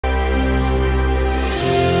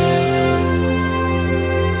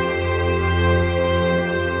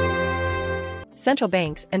Central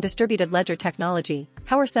banks and distributed ledger technology.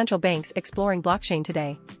 How are central banks exploring blockchain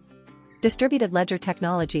today? Distributed ledger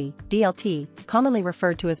technology, DLT, commonly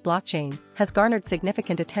referred to as blockchain, has garnered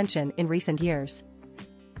significant attention in recent years.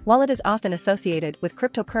 While it is often associated with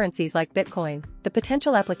cryptocurrencies like Bitcoin, the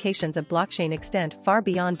potential applications of blockchain extend far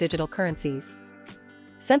beyond digital currencies.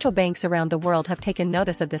 Central banks around the world have taken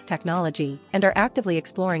notice of this technology and are actively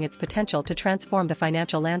exploring its potential to transform the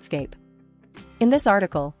financial landscape. In this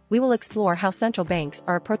article, we will explore how central banks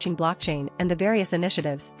are approaching blockchain and the various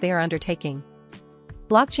initiatives they are undertaking.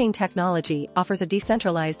 Blockchain technology offers a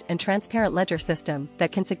decentralized and transparent ledger system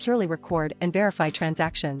that can securely record and verify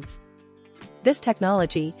transactions. This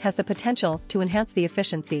technology has the potential to enhance the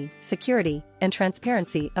efficiency, security, and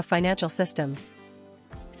transparency of financial systems.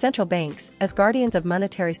 Central banks, as guardians of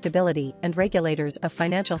monetary stability and regulators of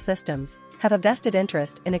financial systems, have a vested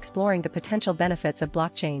interest in exploring the potential benefits of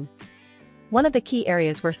blockchain. One of the key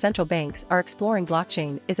areas where central banks are exploring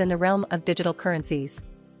blockchain is in the realm of digital currencies.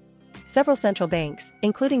 Several central banks,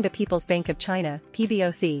 including the People's Bank of China,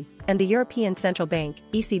 PBOC, and the European Central Bank,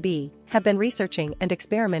 ECB, have been researching and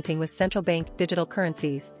experimenting with central bank digital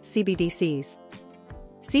currencies, CBDCs.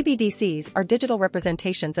 CBDCs are digital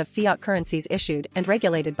representations of fiat currencies issued and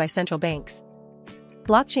regulated by central banks.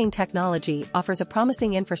 Blockchain technology offers a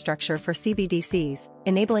promising infrastructure for CBDCs,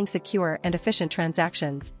 enabling secure and efficient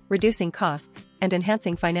transactions, reducing costs, and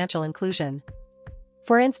enhancing financial inclusion.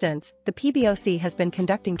 For instance, the PBOC has been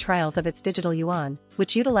conducting trials of its digital yuan,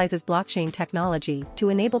 which utilizes blockchain technology to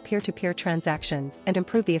enable peer-to-peer transactions and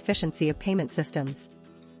improve the efficiency of payment systems.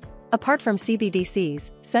 Apart from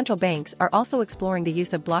CBDCs, central banks are also exploring the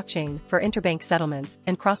use of blockchain for interbank settlements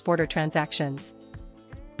and cross-border transactions.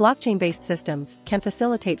 Blockchain-based systems can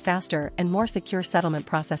facilitate faster and more secure settlement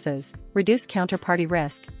processes, reduce counterparty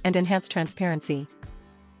risk, and enhance transparency.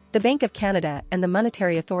 The Bank of Canada and the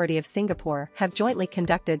Monetary Authority of Singapore have jointly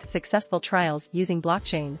conducted successful trials using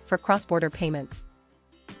blockchain for cross-border payments.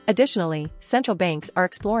 Additionally, central banks are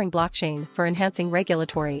exploring blockchain for enhancing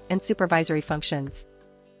regulatory and supervisory functions.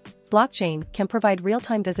 Blockchain can provide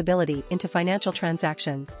real-time visibility into financial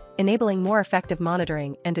transactions, enabling more effective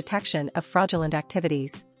monitoring and detection of fraudulent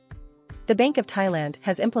activities. The Bank of Thailand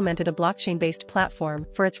has implemented a blockchain-based platform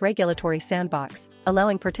for its regulatory sandbox,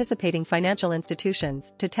 allowing participating financial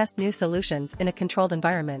institutions to test new solutions in a controlled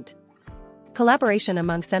environment. Collaboration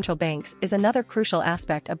among central banks is another crucial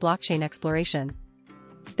aspect of blockchain exploration.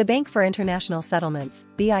 The Bank for International Settlements,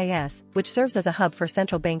 BIS, which serves as a hub for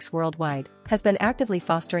central banks worldwide, has been actively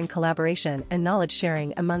fostering collaboration and knowledge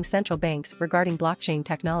sharing among central banks regarding blockchain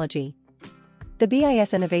technology. The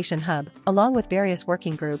BIS Innovation Hub, along with various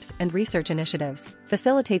working groups and research initiatives,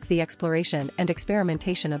 facilitates the exploration and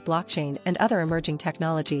experimentation of blockchain and other emerging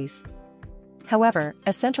technologies. However,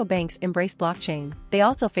 as central banks embrace blockchain, they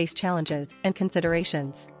also face challenges and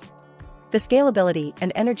considerations. The scalability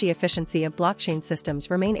and energy efficiency of blockchain systems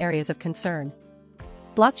remain areas of concern.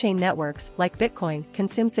 Blockchain networks, like Bitcoin,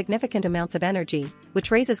 consume significant amounts of energy, which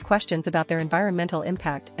raises questions about their environmental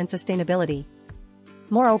impact and sustainability.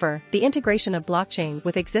 Moreover, the integration of blockchain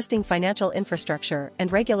with existing financial infrastructure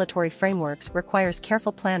and regulatory frameworks requires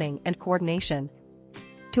careful planning and coordination.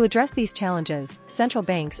 To address these challenges, central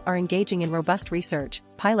banks are engaging in robust research,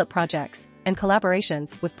 pilot projects, and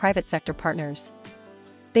collaborations with private sector partners.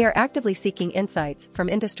 They are actively seeking insights from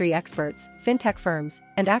industry experts, fintech firms,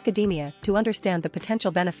 and academia to understand the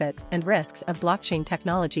potential benefits and risks of blockchain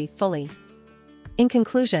technology fully. In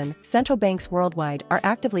conclusion, central banks worldwide are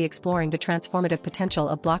actively exploring the transformative potential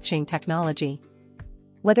of blockchain technology.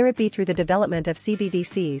 Whether it be through the development of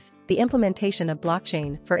CBDCs, the implementation of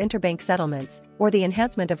blockchain for interbank settlements, or the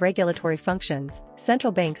enhancement of regulatory functions,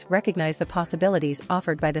 central banks recognize the possibilities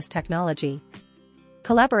offered by this technology.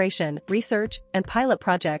 Collaboration, research, and pilot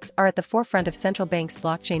projects are at the forefront of central banks'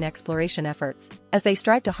 blockchain exploration efforts, as they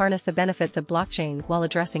strive to harness the benefits of blockchain while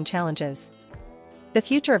addressing challenges. The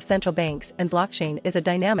future of central banks and blockchain is a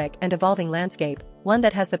dynamic and evolving landscape, one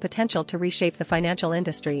that has the potential to reshape the financial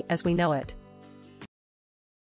industry as we know it.